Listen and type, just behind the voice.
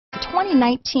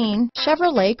2019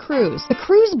 Chevrolet Cruze. The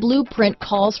Cruze blueprint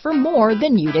calls for more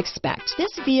than you'd expect.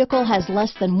 This vehicle has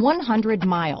less than 100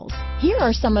 miles. Here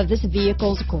are some of this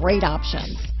vehicle's great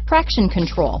options: traction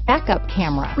control, backup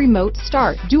camera, remote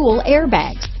start, dual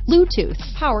airbags, Bluetooth,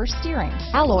 power steering,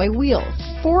 alloy wheels,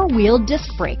 four-wheel disc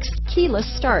brakes, keyless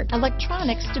start,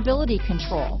 electronic stability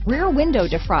control, rear window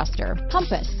defroster,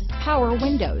 compass, power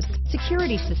windows,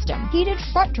 security system, heated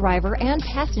front driver and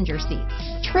passenger seats,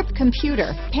 trip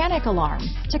computer, panic alarm,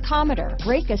 tachometer,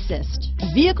 brake assist.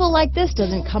 A vehicle like this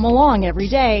doesn't come along every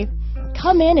day.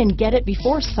 Come in and get it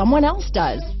before someone else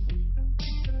does.